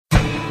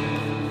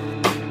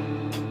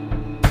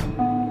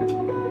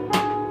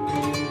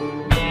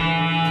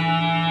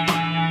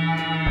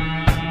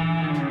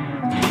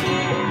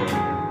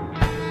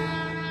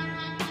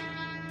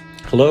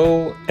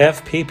Hello,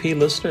 FPP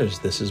listeners.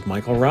 This is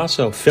Michael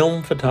Raso,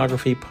 Film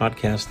Photography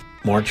Podcast,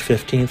 March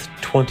 15th,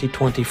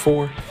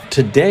 2024.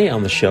 Today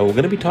on the show, we're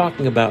going to be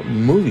talking about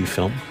movie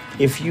film.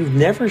 If you've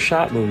never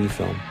shot movie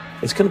film,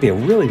 it's going to be a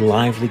really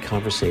lively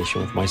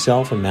conversation with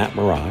myself and Matt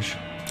Marrash.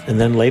 And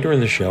then later in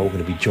the show, we're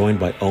going to be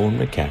joined by Owen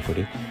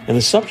McCafferty. And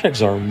the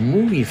subjects are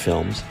movie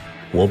films.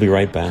 We'll be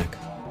right back.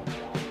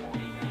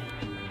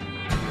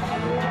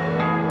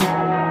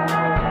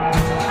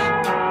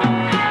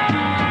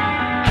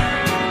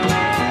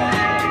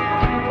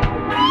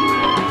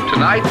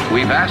 Tonight,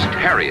 we've asked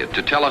Harriet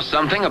to tell us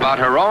something about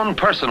her own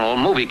personal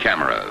movie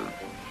camera.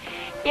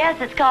 Yes,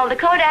 it's called the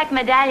Kodak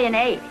Medallion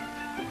 8.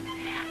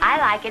 I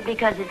like it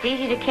because it's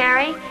easy to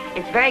carry,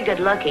 it's very good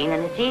looking,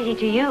 and it's easy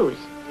to use.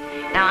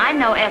 Now, I'm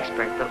no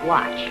expert, but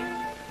watch.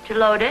 To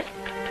load it,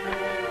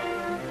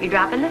 you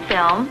drop in the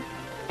film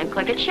and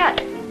click it shut.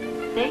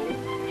 See?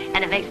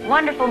 And it makes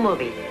wonderful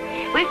movies.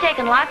 We've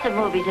taken lots of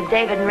movies of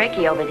David and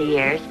Ricky over the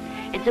years.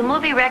 It's a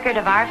movie record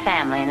of our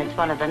family, and it's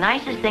one of the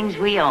nicest things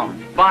we own.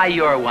 Buy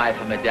your wife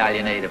a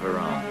Medallion 8 of her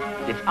own.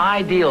 It's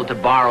ideal to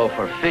borrow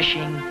for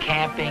fishing,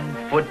 camping,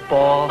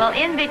 football. Well,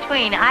 in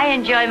between, I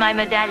enjoy my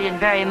Medallion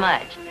very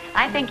much.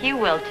 I think you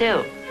will,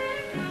 too.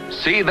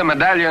 See the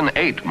Medallion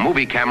 8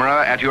 movie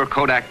camera at your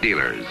Kodak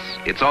dealers.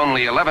 It's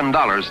only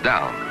 $11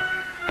 down.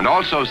 And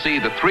also see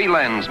the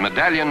 3-lens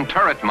Medallion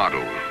turret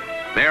model.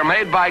 They're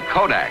made by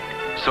Kodak,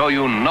 so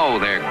you know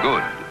they're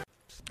good.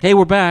 Hey,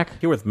 we're back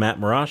here with Matt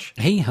Marrash.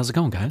 Hey, how's it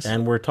going, guys?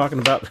 And we're talking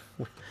about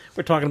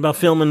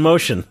film in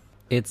motion.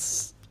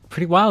 It's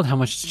pretty wild how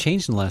much it's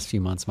changed in the last few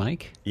months,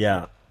 Mike.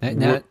 Yeah.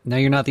 Now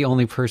you're not the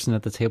only person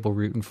at the table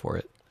rooting for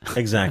it.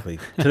 Exactly.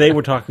 Today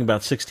we're talking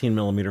about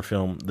 16mm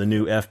film, the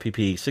new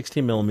FPP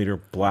 16mm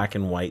black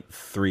and white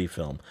 3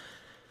 film.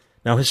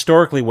 Now,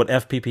 historically, what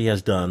FPP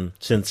has done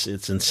since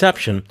its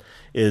inception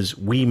is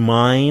we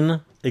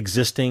mine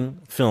existing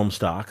film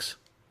stocks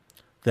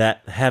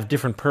that have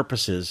different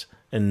purposes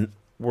and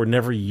were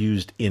never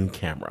used in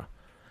camera.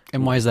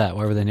 And why is that?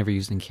 Why were they never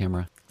used in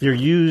camera? They're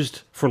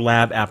used for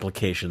lab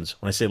applications.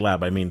 When I say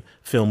lab, I mean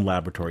film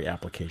laboratory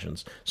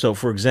applications. So,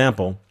 for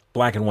example,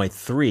 black and white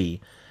 3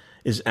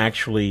 is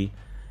actually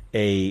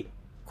a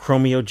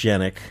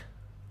chromogenic,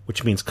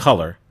 which means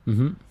color,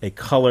 a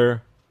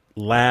color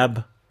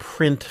lab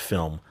print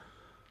film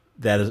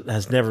that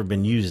has never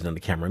been used in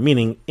the camera,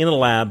 meaning in a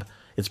lab,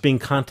 it's being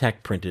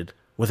contact printed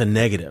with a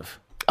negative.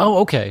 Oh,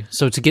 okay.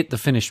 So to get the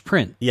finished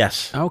print.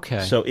 Yes.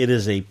 Okay. So it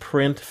is a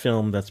print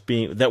film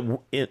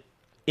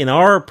in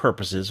our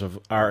purposes of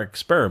our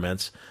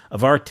experiments,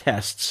 of our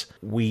tests,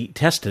 we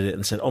tested it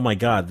and said, oh my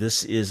God,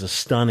 this is a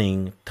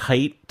stunning,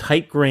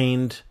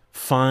 tight-grained,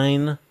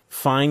 fine-grain,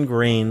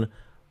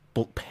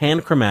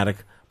 panchromatic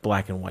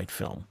black and white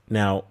film.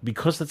 Now,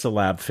 because it's a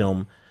lab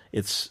film,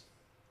 it's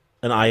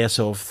an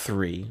ISO of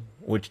 3,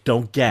 which,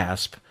 don't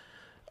gasp,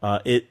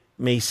 it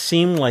may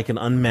seem like an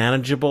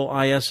unmanageable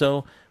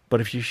ISO, but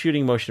if you're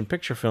shooting motion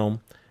picture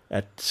film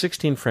at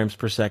 16 frames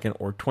per second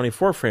or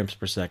 24 frames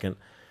per second,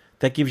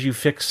 that gives you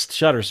fixed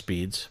shutter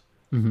speeds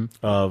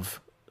of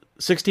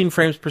 16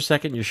 frames per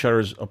second. Your shutter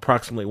is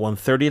approximately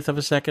 1/30th of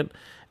a second,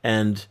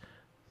 and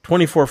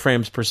 24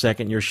 frames per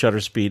second, your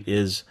shutter speed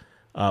is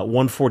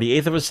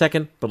 1/48th of a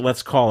second, but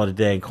let's call it a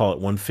day and call it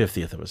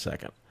 1/50th of a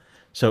second.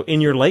 So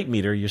in your light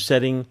meter, you're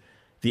setting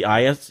the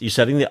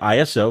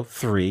ISO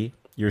 3.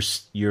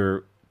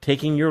 You're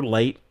taking your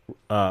light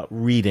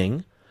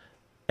reading,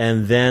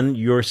 and then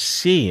you're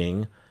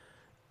seeing,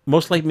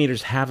 most light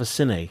meters have a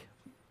cine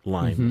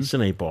line,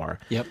 cine bar.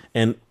 Yep.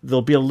 And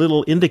there'll be a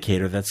little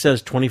indicator that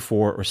says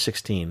 24 or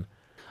 16.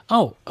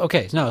 Oh,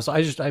 okay. No, so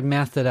I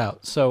mathed it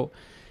out. So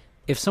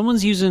if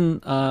someone's using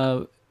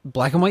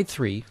black and white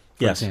 3,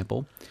 for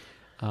example,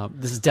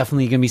 this is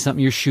definitely going to be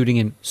something you're shooting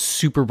in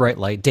super bright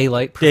light,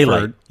 daylight preferred.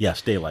 Daylight,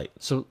 yes, daylight.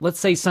 So let's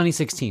say Sunny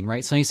 16,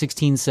 right? Sunny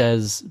 16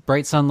 says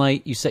bright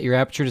sunlight, you set your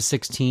aperture to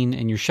 16,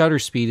 and your shutter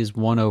speed is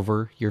 1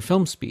 over your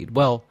film speed.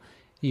 Well,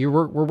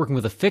 we're working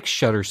with a fixed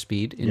shutter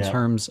speed in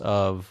terms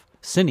of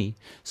Cine.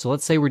 So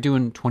let's say we're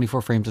doing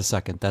 24 frames a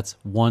second. That's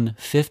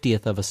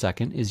 1/50th of a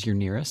second is your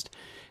nearest.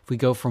 If we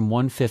go from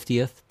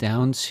 1/50th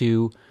down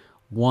to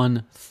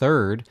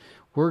 1/3,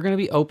 we're going to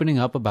be opening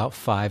up about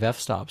 5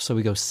 f-stops. So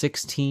we go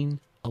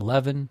 16,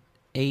 11,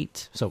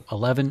 8. So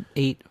 11,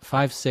 8,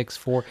 5, 6,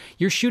 4.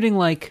 You're shooting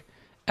like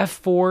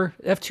f4,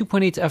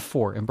 f2.8 to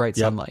f4 in bright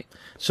sunlight.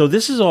 So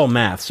this is all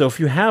math. So if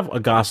you have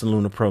a Goss and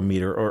Luna Pro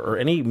meter or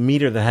any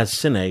meter that has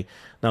Cine,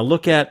 now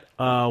look at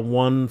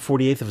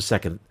 1/48th of a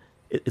second.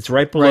 It's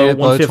right below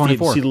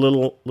 150. You see the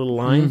little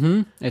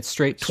line? It's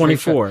straight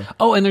 24.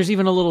 Oh, and there's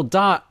even a little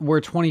dot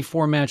where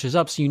 24 matches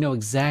up, so you know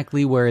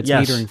exactly where it's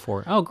metering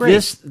for. Oh,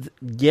 great.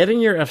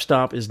 Getting your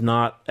f-stop is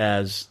not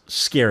as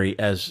scary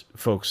as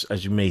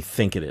you may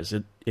think it is.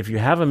 If you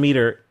have a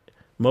meter,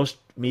 most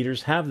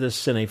meters have this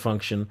Cine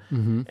function,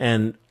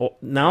 and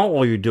now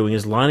all you're doing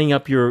is lining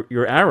up your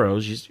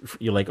arrows.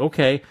 You're like,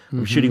 okay,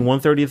 I'm shooting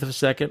 1/30th of a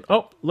second.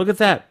 Oh, look at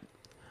that.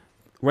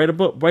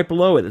 Right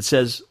below it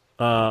says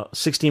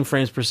 16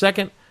 frames per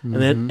second,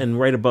 and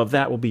right above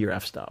that will be your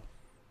f-stop.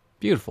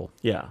 Beautiful.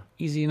 Yeah.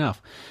 Easy enough.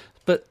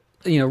 But,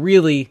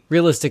 really,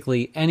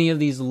 realistically, any of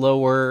these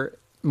lower,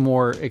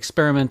 more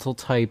experimental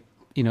type,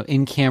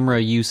 in-camera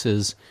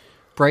uses,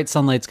 bright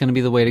sunlight's going to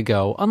be the way to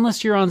go,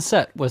 unless you're on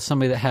set with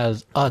somebody that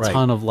has a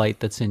ton of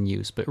light that's in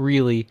use. But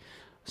really,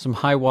 some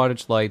high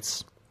wattage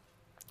lights,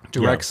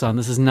 direct sun.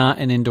 This is not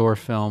an indoor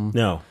film.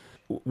 No.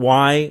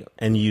 Why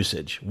and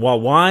usage?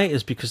 Well, why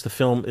is because the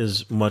film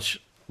is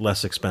much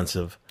less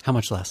expensive. How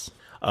much less?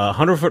 A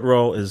 100-foot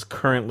roll is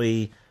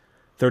currently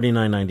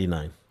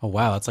 $39.99. Oh,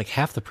 wow. It's like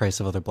half the price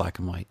of other black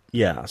and white.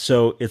 Yeah,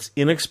 so it's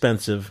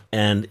inexpensive,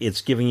 and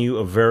it's giving you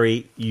a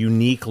very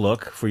unique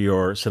look for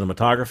your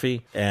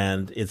cinematography,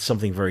 and it's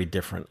something very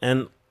different.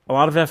 And a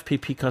lot of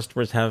FPP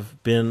customers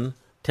have been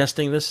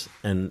testing this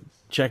and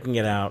checking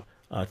it out.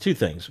 Two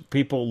things.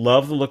 People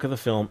love the look of the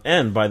film,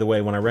 and, by the way,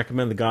 when I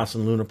recommend the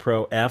Gossen Luna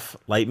Pro F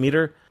light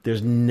meter,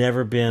 there's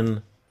never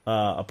been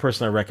a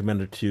person I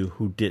recommended to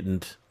who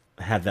didn't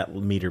have that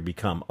meter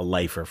become a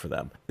lifer for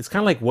them. It's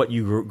kind of like what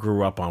you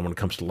grew up on when it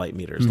comes to light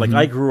meters. Like,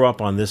 I grew up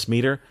on this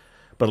meter,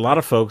 but a lot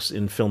of folks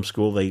in film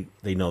school, they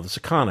know the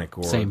Sekonic,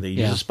 or they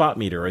use a spot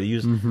meter, or they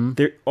use...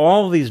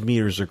 All of these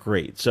meters are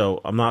great, so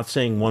I'm not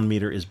saying one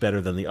meter is better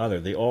than the other.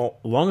 They all,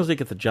 as long as they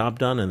get the job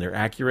done and they're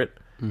accurate,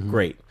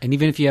 great. And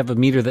even if you have a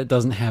meter that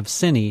doesn't have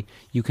cine,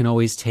 you can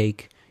always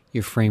take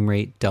your frame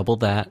rate, double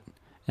that,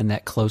 and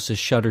that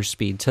closest shutter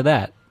speed to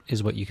that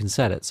is what you can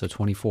set it. So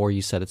 24,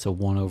 you set it so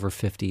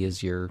 1/50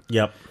 is your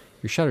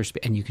shutter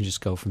speed, and you can just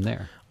go from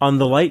there. On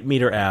the light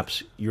meter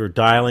apps, you're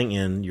dialing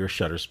in your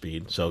shutter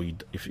speed. So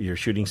if you're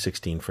shooting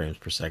 16 frames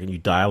per second, you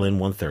dial in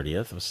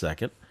 1/30th of a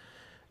second,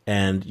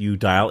 and you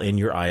dial in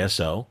your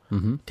ISO,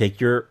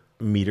 take your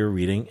meter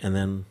reading, and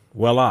then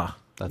voila.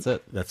 That's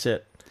it. That's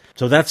it.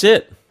 So that's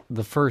it.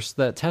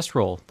 That test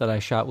roll that I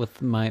shot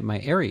with my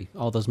Airy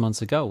all those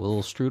months ago, with a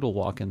little strudel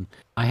walking,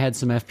 I had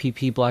some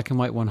FPP black and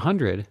white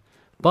 100,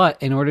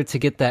 but in order to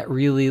get that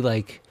really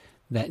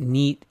that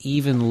neat,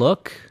 even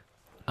look,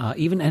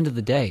 even end of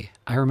the day,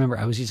 I remember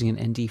I was using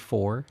an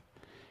ND4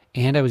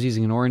 and I was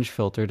using an orange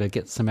filter to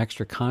get some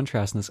extra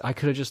contrast in this. I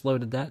could have just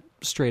loaded that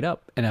straight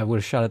up and I would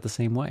have shot it the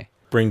same way.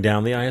 Bring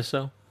down the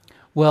ISO?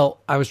 Well,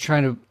 I was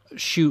trying to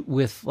shoot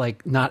with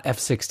not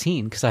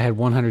f/16 because I had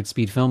 100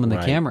 speed film in the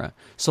camera.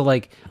 So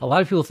a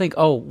lot of people think,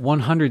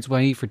 100's what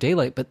I need for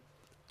daylight, but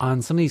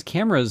on some of these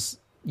cameras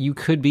you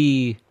could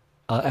be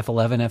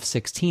f11,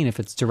 f16 if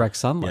it's direct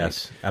sunlight.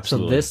 Yes,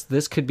 absolutely. So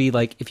this could be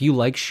if you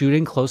like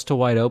shooting close to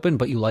wide open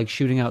but you like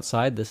shooting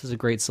outside, this is a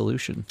great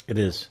solution. It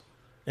is.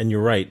 And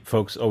you're right.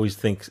 Folks always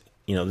think,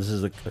 this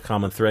is a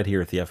common thread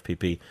here at the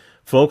FPP.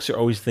 Folks are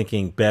always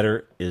thinking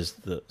better is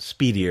the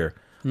speedier,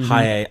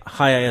 high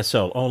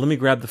ISO. Oh, let me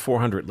grab the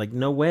 400.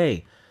 No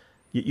way.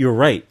 You're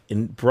right.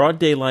 In broad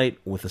daylight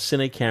with a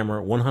Cine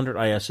camera, 100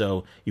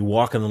 ISO, you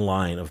walk in the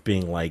line of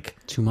being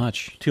too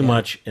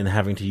much, and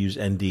having to use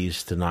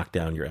NDs to knock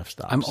down your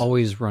f-stops. I'm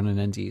always running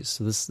NDs,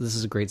 so this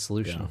is a great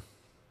solution. Yeah.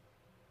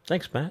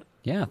 Thanks, Matt.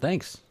 Yeah,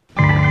 thanks.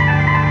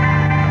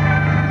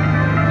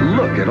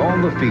 Look at all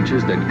the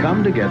features that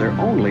come together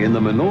only in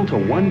the Minolta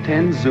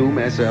 110 Zoom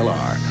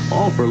SLR,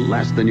 all for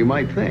less than you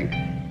might think.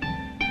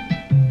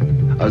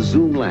 A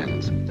zoom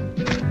lens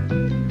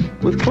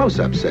with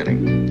close-up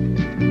setting.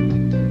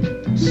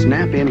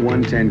 Snap-in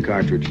 110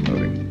 cartridge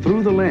loading.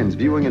 Through the lens,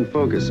 viewing and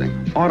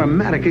focusing.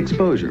 Automatic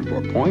exposure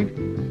for point,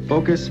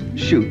 focus,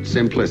 shoot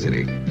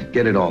simplicity.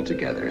 Get it all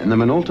together in the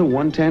Minolta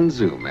 110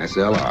 Zoom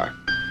SLR.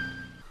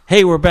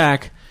 Hey, we're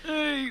back.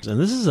 And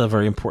this is a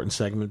very important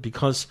segment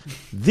because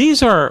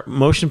these are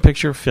motion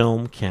picture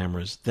film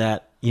cameras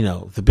that,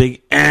 the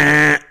big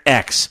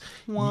X.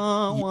 You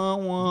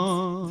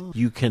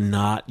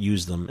cannot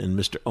use them. And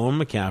Mr. Owen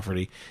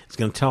McCafferty is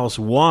going to tell us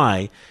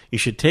why you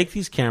should take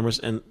these cameras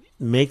and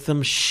make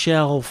them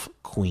shelf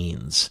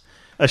queens.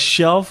 A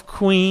shelf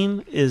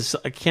queen is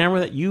a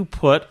camera that you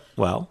put,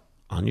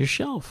 on your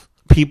shelf.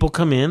 People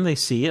come in, they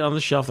see it on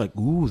the shelf,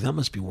 ooh, that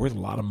must be worth a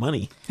lot of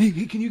money. Hey,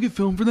 can you get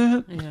film for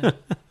that? Yeah.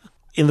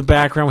 In the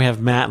background, we have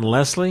Matt and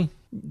Leslie.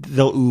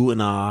 They'll ooh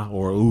and ah,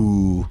 or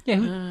ooh. Yeah,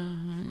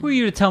 who are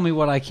you to tell me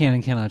what I can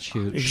and cannot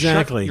shoot?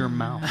 Exactly. Shut your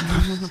mouth.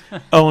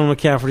 Owen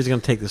McCafferty's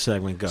going to take the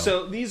segment. Go.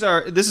 So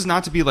this is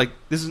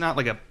not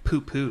like a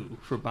poo-poo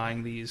for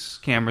buying these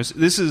cameras.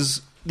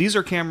 These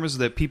are cameras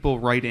that people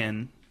write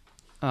in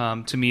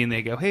to me and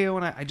they go, hey,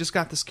 Owen, I just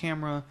got this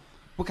camera.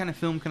 What kind of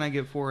film can I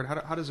get for it?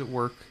 How does it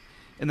work?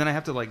 And then I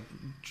have to write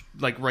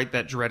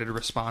that dreaded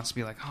response and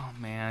be like, oh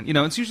man,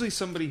 it's usually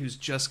somebody who's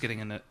just getting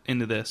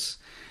into this.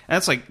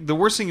 And that's the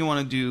worst thing you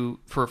want to do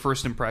for a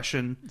first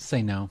impression.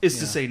 Say no. Is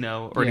to say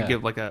no or to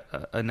give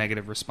a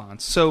negative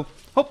response. So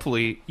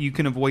hopefully you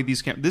can avoid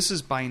these cameras. This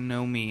is by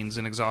no means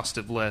an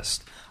exhaustive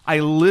list. I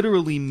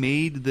literally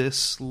made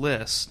this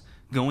list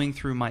going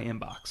through my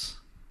inbox.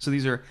 So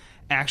these are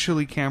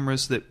actually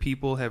cameras that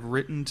people have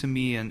written to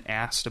me and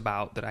asked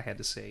about that I had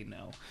to say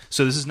no.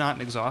 So this is not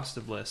an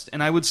exhaustive list.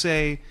 And I would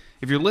say,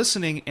 if you're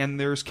listening and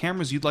there's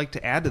cameras you'd like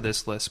to add to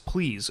this list,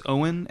 please,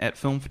 Owen at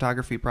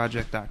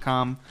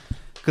filmphotographyproject.com,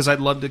 because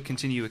I'd love to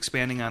continue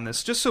expanding on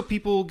this, just so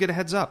people get a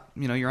heads up.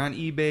 You're on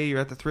eBay,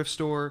 you're at the thrift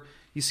store,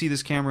 you see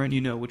this camera and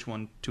you know which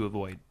one to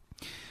avoid.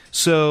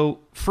 So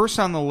first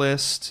on the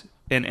list,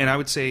 and I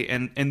would say,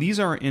 and these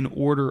are in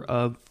order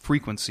of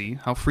frequency,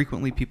 how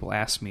frequently people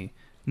ask me.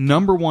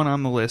 Number one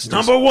on the list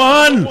Number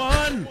one!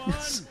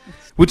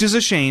 Which is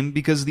a shame,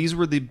 because these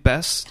were the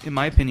best, in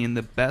my opinion,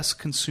 the best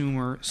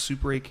consumer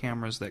Super 8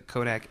 cameras that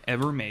Kodak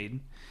ever made.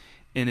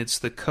 And it's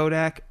the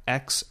Kodak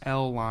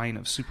XL line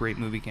of Super 8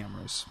 movie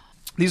cameras.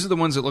 These are the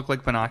ones that look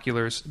like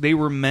binoculars. They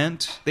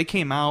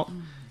came out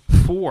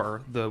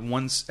for the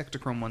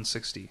Ektachrome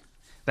 160.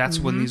 That's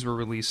when these were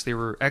released. They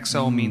were,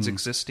 XL means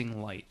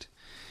existing light.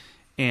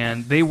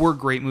 And they were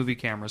great movie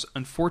cameras.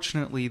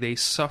 Unfortunately, they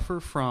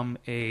suffer from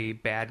a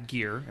bad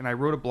gear. And I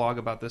wrote a blog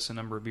about this a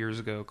number of years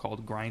ago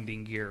called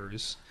Grinding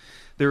Gears.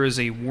 There is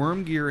a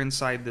worm gear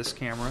inside this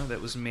camera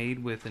that was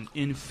made with an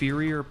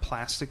inferior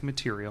plastic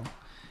material.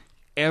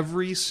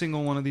 Every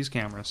single one of these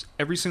cameras,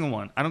 every single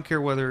one, I don't care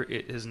whether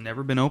it has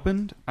never been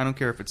opened, I don't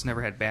care if it's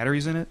never had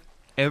batteries in it,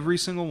 every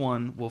single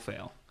one will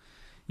fail.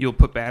 You'll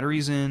put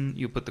batteries in,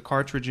 you'll put the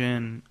cartridge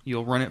in,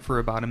 you'll run it for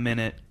about a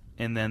minute,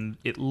 and then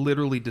it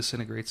literally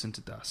disintegrates into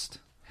dust.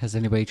 Has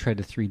anybody tried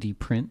to 3D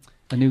print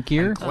a new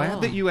gear? I'm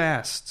glad that you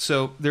asked.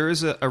 So there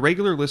is a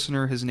regular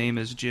listener, his name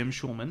is Jim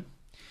Schulman.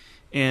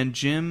 And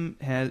Jim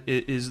and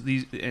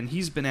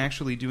he's been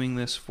actually doing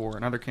this for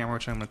another camera,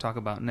 which I'm going to talk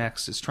about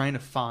next. Is trying to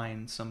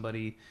find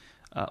somebody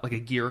like a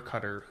gear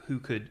cutter who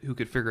could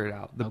figure it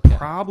out. The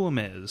problem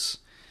is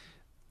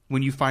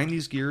when you find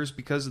these gears,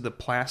 because the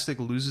plastic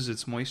loses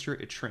its moisture,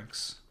 it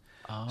shrinks.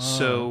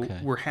 So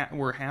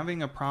we're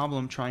having a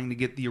problem trying to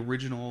get the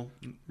original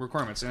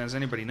requirements. And as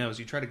anybody knows,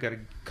 you try to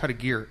cut a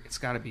gear, it's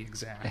got to be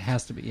exact. It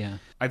has to be, yeah.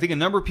 I think a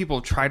number of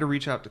people try to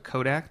reach out to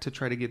Kodak to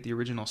try to get the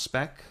original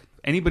spec.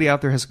 Anybody out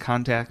there has a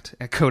contact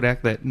at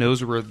Kodak that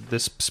knows where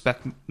this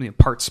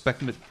part spec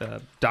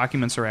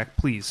documents are at,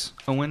 please.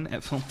 Owen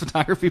at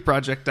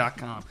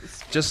filmphotographyproject.com.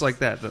 Just like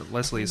that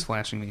Leslie is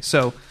flashing me.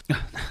 So,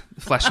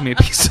 flashing me a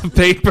piece of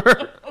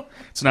paper.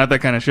 It's not that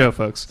kind of show,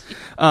 folks.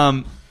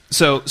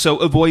 So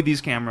avoid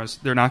these cameras.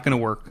 They're not going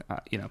to work.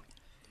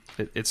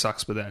 It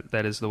sucks, but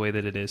that is the way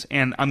that it is.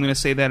 And I'm going to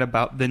say that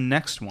about the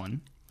next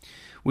one,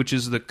 which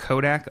is the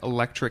Kodak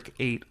Electric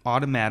 8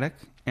 Automatic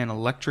and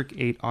Electric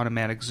 8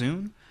 Automatic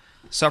Zoom.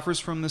 Suffers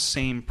from the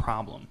same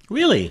problem.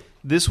 Really?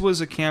 This was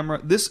a camera.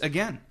 This,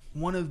 again,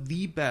 one of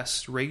the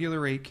best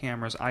regular 8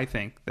 cameras, I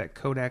think, that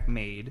Kodak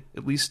made,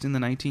 at least in the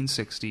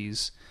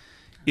 1960s.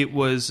 It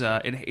was.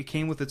 It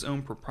came with its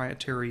own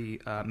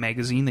proprietary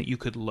magazine that you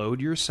could load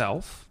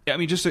yourself. I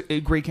mean, just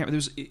a great camera.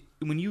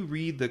 When you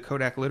read the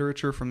Kodak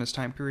literature from this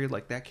time period,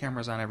 like that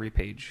camera's on every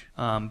page.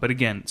 But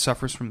again,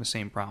 suffers from the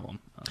same problem.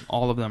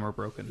 All of them are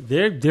broken.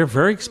 They're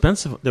very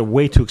expensive. They're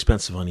way too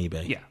expensive on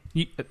eBay.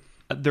 Yeah.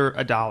 They're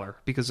 $1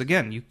 because,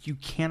 again, you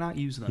cannot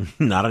use them.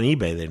 Not on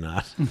eBay, they're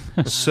not.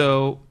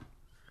 So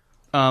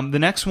the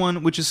next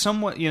one, which is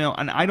somewhat,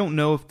 and I don't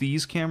know if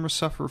these cameras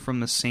suffer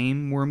from the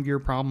same worm gear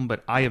problem,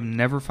 but I have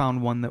never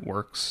found one that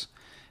works.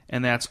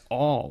 And that's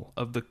all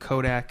of the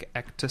Kodak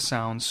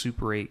Ectosound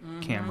Super 8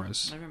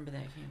 cameras. I remember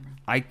that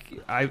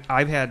camera.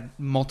 I've had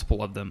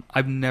multiple of them.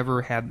 I've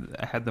never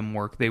had them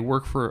work. They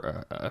work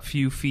for a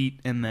few feet,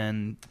 and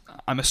then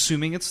I'm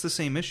assuming it's the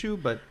same issue,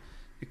 but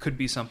it could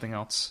be something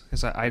else,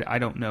 because I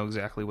don't know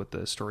exactly what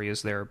the story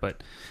is there.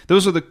 But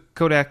those are the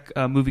Kodak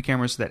movie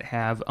cameras that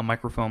have a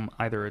microphone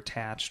either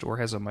attached or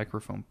has a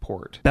microphone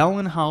port. Bell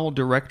 & Howell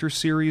Director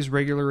Series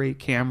regular 8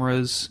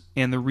 cameras,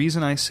 and the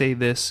reason I say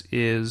this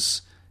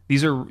is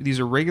these are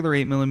regular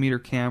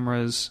 8mm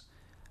cameras.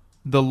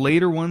 The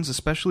later ones,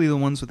 especially the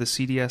ones with the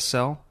CDS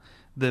cell,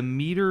 the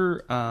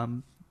meter,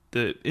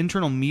 the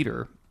internal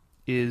meter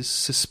is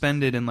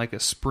suspended in like a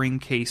spring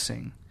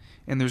casing.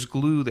 And there's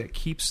glue that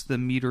keeps the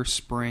meter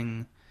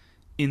spring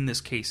in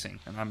this casing.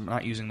 And I'm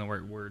not using the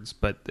right words,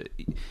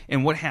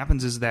 and what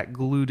happens is that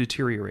glue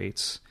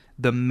deteriorates.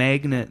 The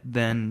magnet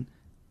then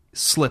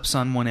slips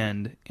on one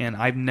end, and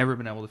I've never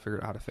been able to figure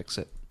out how to fix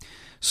it.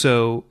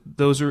 So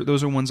those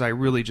are ones I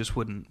really just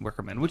wouldn't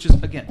recommend. Which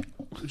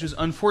is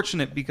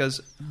unfortunate,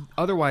 because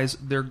otherwise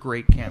they're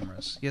great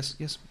cameras. Yes,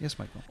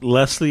 Michael.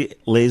 Leslie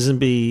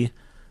Lazenby,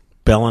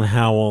 Bell &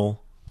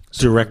 Howell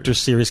Director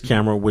Series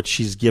camera, which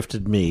she's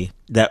gifted me,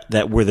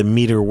 that where the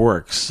meter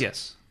works.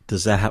 Yes.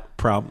 Does that have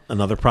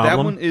another problem?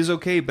 That one is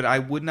okay, but I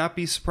would not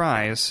be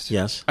surprised.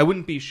 Yes. I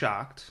wouldn't be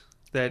shocked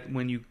that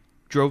when you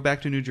drove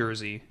back to New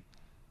Jersey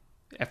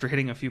after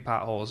hitting a few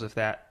potholes, if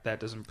that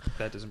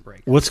doesn't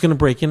break. What's going to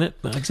break in it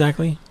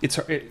exactly? It's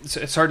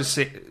hard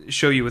to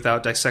show you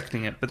without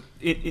dissecting it, but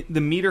the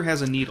meter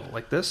has a needle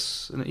like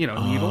this, needle.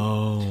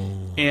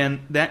 Oh. And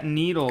that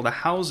needle, the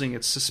housing,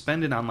 it's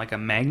suspended on like a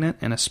magnet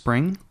and a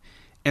spring.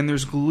 And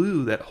there's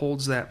glue that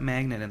holds that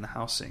magnet in the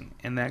housing,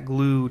 and that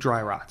glue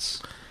dry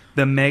rots.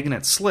 The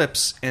magnet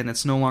slips, and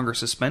it's no longer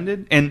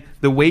suspended. And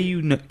the way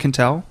you can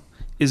tell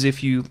is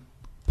if you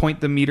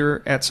point the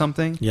meter at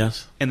something,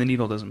 yes, and the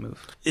needle doesn't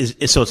move.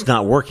 So it's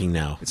not working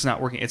now. It's not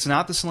working. It's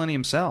not the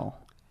selenium cell.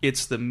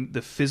 It's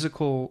the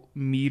physical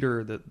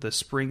meter, the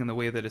spring, and the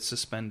way that it's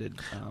suspended.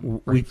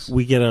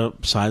 We get a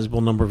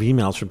sizable number of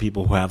emails from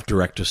people who have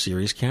Director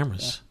Series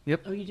cameras. Yeah.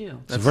 Yep. Oh, you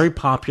do? It's a very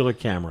popular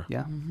camera.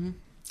 Yeah.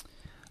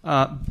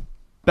 Bell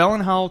 &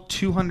 Howell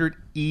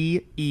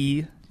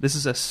 200EE. This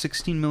is a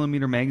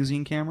 16mm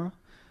magazine camera.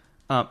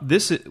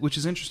 Which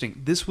is interesting.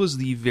 This was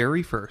the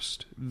very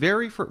first,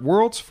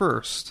 world's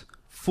first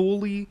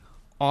fully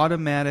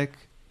automatic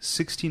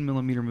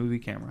 16mm movie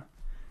camera.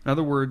 In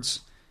other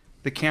words,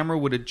 the camera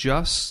would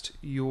adjust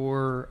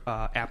your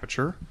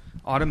aperture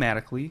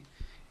automatically.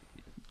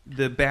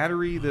 The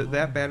battery,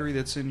 that battery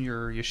that's in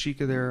your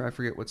Yashica there, I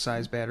forget what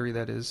size battery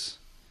that is.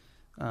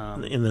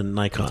 In the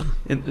Nikon.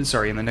 In the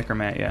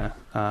Nicormat, yeah.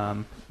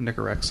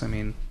 Nicorex, I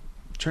mean.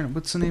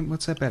 What's the name?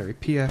 What's that battery?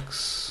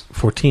 PX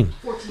 14.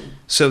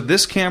 So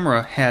this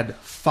camera had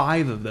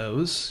 5 of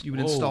those. You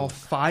would install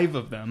 5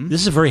 of them.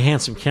 This is a very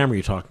handsome camera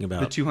you're talking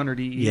about. The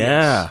 200EE.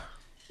 Yeah.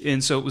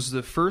 And so it was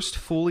the first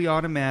fully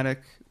automatic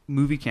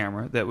movie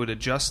camera that would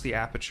adjust the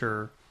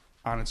aperture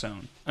on its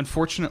own.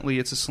 Unfortunately,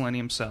 it's a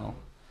selenium cell.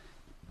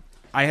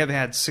 I have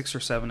had 6 or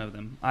 7 of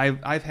them.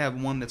 I've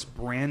had one that's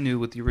brand new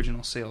with the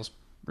original sales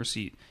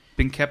receipt,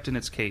 been kept in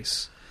its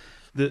case.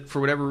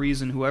 For whatever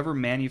reason, whoever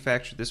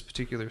manufactured this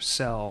particular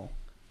cell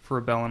for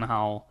a Bell &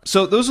 Howell.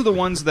 So those are the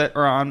ones that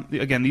are on.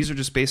 Again, these are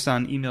just based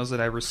on emails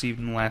that I received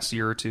in the last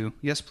year or two.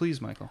 Yes,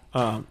 please, Michael.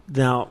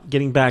 Now,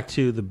 getting back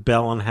to the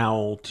Bell &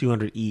 Howell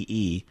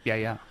 200EE.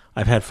 Yeah.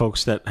 I've had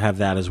folks that have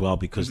that as well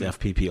because the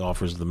FPP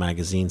offers the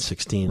magazine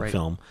 16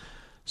 film.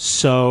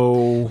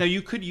 So now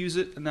you could use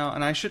it now,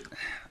 and I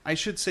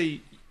should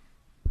say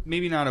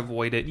maybe not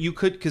avoid it. You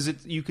could because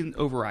you can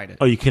override it.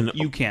 Oh, you can.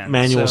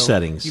 Manual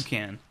settings. You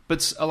can,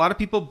 but a lot of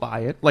people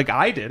buy it, like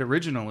I did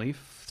originally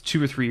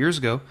 2 or 3 years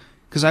ago,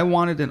 because I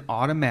wanted an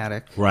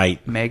automatic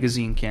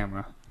magazine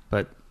camera.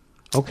 But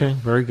okay,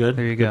 very good.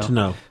 There you go. Good to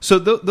know. So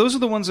those are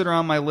the ones that are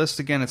on my list.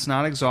 Again, it's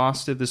not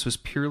exhaustive. This was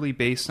purely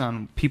based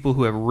on people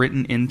who have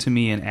written into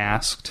me and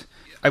asked.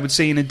 I would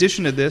say in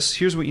addition to this,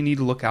 here's what you need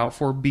to look out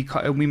for.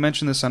 We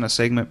mentioned this on a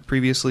segment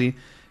previously.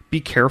 Be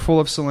careful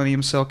of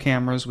selenium cell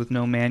cameras with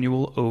no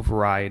manual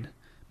override.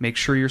 Make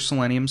sure your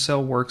selenium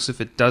cell works.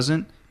 If it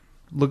doesn't,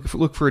 look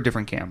for a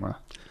different camera.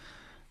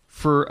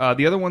 For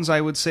the other ones, I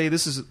would say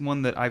this is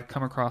one that I've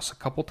come across a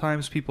couple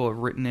times. People have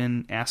written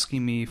in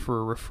asking me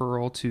for a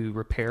referral to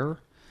repair.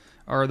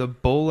 Are the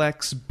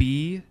Bolex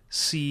B,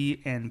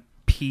 C, and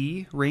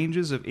P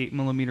ranges of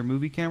 8mm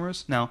movie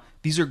cameras. Now,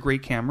 these are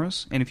great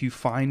cameras, and if you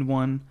find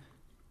one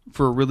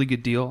for a really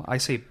good deal, I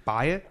say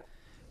buy it.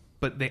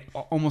 But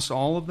almost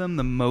all of them,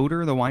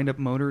 the wind-up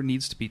motor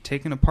needs to be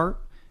taken apart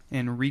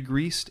and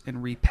re-greased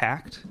and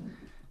repacked.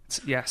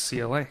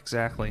 CLA,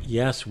 exactly.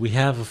 Yes, we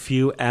have a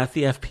few at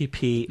the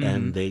FPP,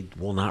 and they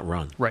will not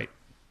run. Right.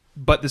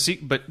 But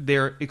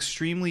they're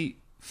extremely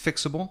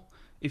fixable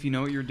if you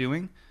know what you're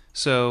doing.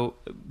 So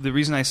the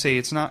reason I say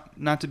it's not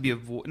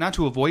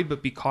to avoid,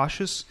 but be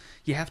cautious,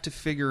 you have to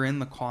figure in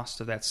the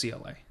cost of that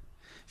CLA.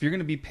 If you're going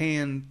to be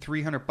paying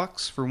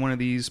 $300 for one of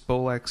these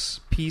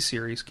Bolex P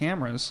series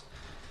cameras,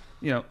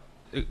 a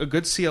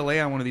good CLA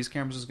on one of these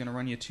cameras is going to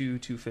run you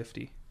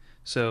 $250.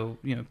 So,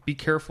 be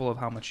careful of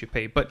how much you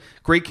pay. But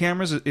great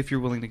cameras if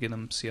you're willing to get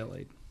them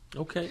CLA'd.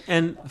 Okay.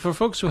 And for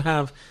folks who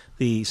have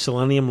the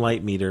selenium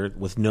light meter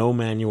with no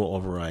manual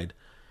override,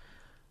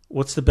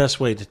 what's the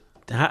best way to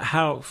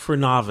for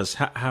novice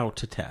how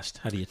to test?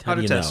 How do you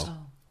test? know?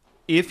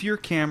 If your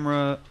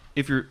camera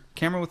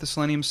with the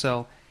selenium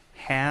cell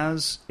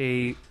has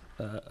a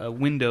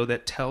window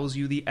that tells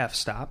you the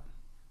f-stop,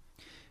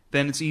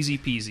 then it's easy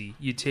peasy.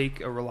 You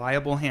take a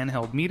reliable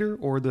handheld meter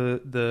or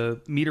the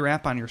meter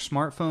app on your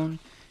smartphone,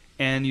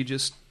 and you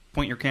just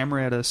point your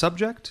camera at a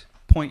subject,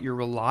 point your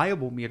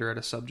reliable meter at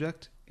a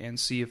subject, and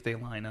see if they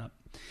line up.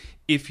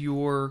 If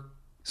your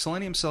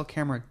selenium cell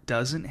camera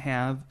doesn't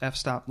have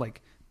f-stop,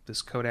 like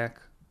this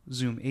Kodak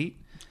Zoom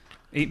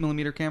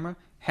 8mm camera,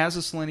 has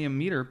a selenium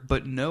meter,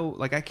 but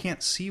I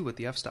can't see what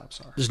the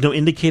f-stops are. There's no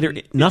indicator,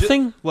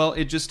 nothing?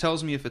 It just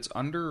tells me if it's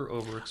under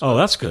or overexposed. Oh,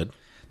 that's good.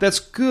 That's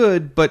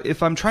good, but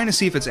if I'm trying to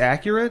see if it's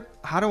accurate,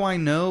 how do I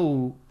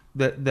know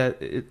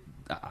that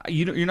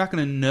you're not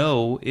going to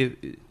know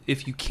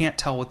if you can't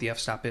tell what the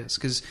f-stop is,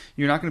 because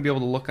you're not going to be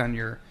able to look on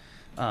your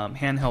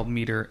handheld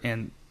meter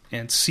and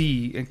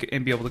see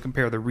and be able to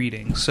compare the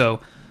reading. So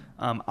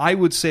I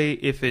would say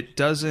if it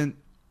doesn't,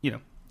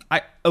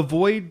 I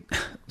avoid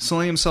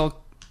selenium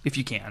cell if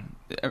you can.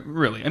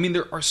 Really, I mean,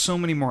 there are so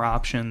many more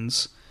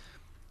options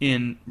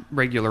in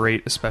regular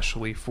 8,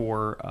 especially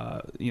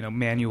for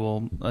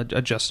manual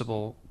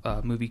adjustable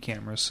movie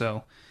cameras.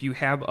 So if you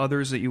have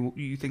others that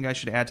you think I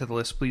should add to the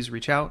list, please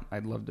reach out.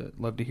 I'd love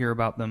to hear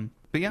about them.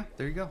 But yeah,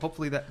 there you go.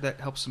 Hopefully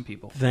that helps some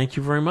people. Thank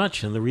you very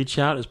much. And the reach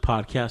out is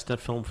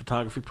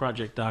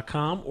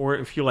podcast@filmphotographyproject.com. Or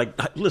if you're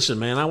like, listen,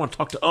 man, I want to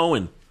talk to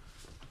Owen.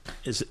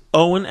 Is it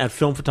Owen at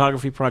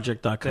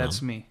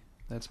filmphotographyproject.com?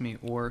 That's me.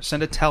 Or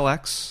send a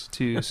telex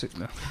to...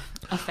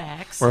 A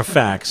fax. Or a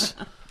fax.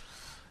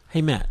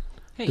 Hey, Matt.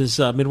 Hey. Does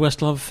Midwest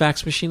have a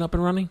fax machine up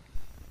and running?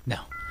 No.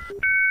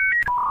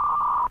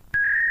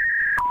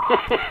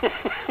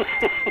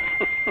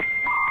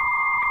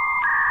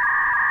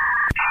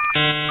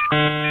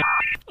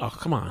 Oh,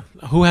 come on.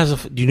 Who has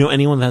a... Do you know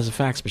anyone that has a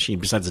fax machine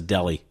besides a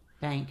deli?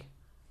 Bank.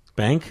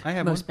 Bank? I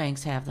have Most one.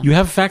 banks have them. You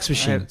have a fax I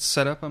machine? have it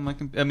set up on my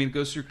I mean, it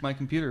goes through my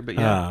computer, but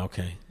yeah. Ah,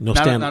 okay. No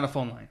not, stand... not a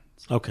phone line.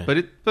 Okay.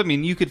 But I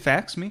mean, you could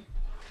fax me.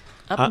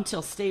 Up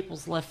until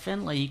Staples left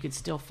Findlay, you could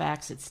still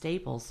fax at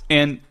Staples.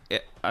 And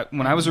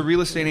when I was a real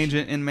estate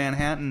agent in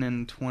Manhattan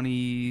in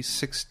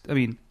 26, I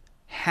mean,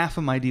 half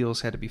of my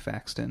deals had to be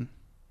faxed in.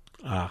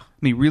 Ah. I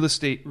mean, real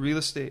estate,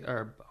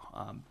 or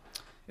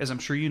as I'm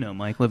sure you know,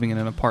 Mike, living in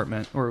an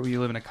apartment or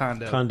you live in a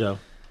condo.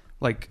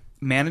 Like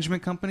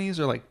management companies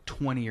are like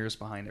 20 years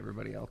behind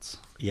everybody else.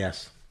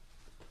 Yes.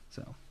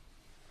 So.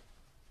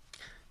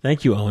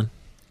 Thank you, Owen.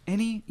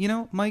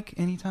 Mike,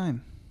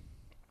 anytime.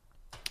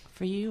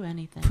 For you,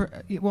 anything.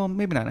 Well,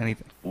 maybe not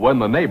anything. When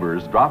the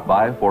neighbors drop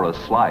by for a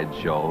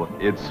slideshow,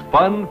 it's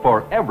fun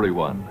for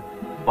everyone.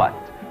 But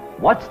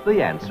what's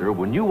the answer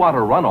when you want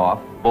to run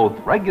off both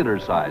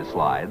regular-size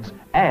slides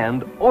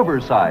and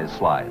oversized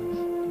slides?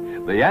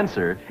 The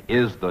answer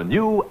is the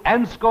new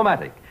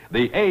Enscomatic,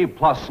 the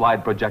A-plus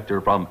slide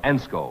projector from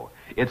Ensco.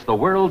 It's the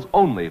world's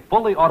only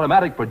fully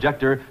automatic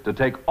projector to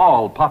take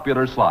all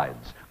popular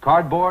slides: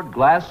 cardboard,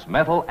 glass,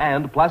 metal,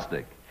 and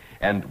plastic.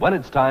 And when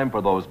it's time for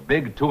those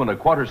big 2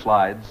 1/4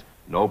 slides,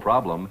 no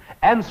problem.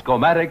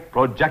 Enscomatic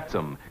projects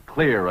them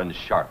clear and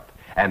sharp.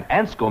 And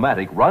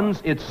Enscomatic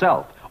runs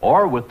itself,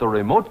 or with the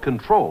remote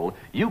control,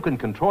 you can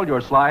control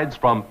your slides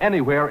from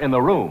anywhere in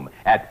the room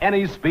at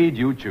any speed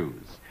you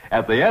choose.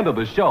 At the end of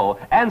the show,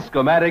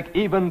 Enscomatic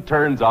even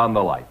turns on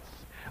the lights.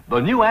 The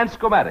new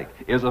Enscomatic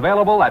is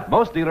available at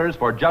most dealers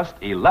for just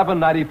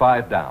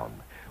 $11.95 down.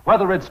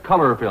 Whether it's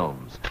color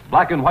films,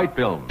 black and white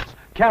films,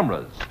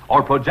 cameras,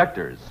 or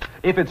projectors,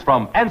 if it's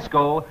from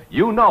Ensco,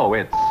 you know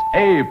it's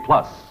A+.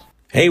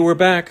 Hey, we're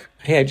back.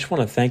 Hey, I just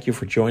want to thank you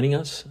for joining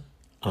us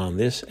on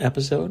this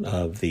episode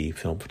of the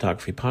Film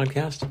Photography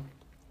Podcast.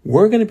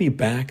 We're going to be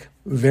back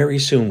very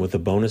soon with a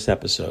bonus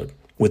episode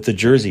with the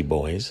Jersey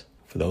Boys.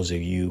 For those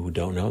of you who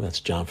don't know, that's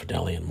John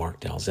Fideli and Mark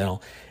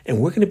Dalzell. And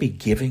we're going to be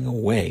doing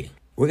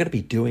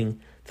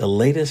the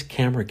latest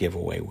camera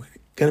giveaway. We're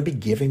going to be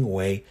giving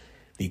away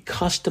the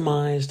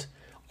customized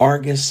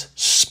Argus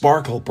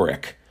Sparkle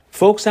Brick.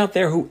 Folks out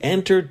there who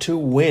entered to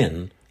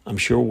win, I'm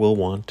sure will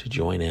want to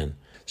join in.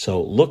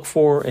 So look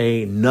for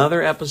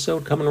another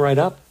episode coming right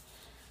up.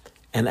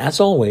 And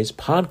as always,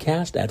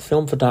 podcast at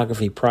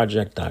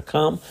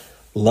filmphotographyproject.com.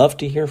 Love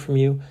to hear from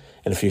you.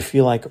 And if you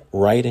feel like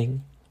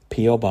writing,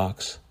 P.O.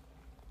 Box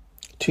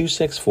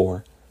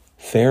 264,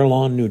 Fair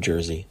Lawn, New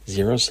Jersey,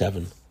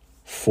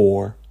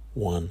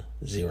 07410.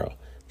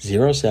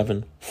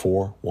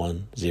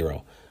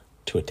 07410.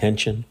 To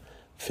attention,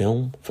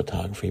 Film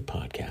Photography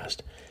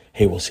Podcast.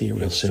 Hey, we'll see you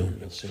real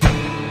soon.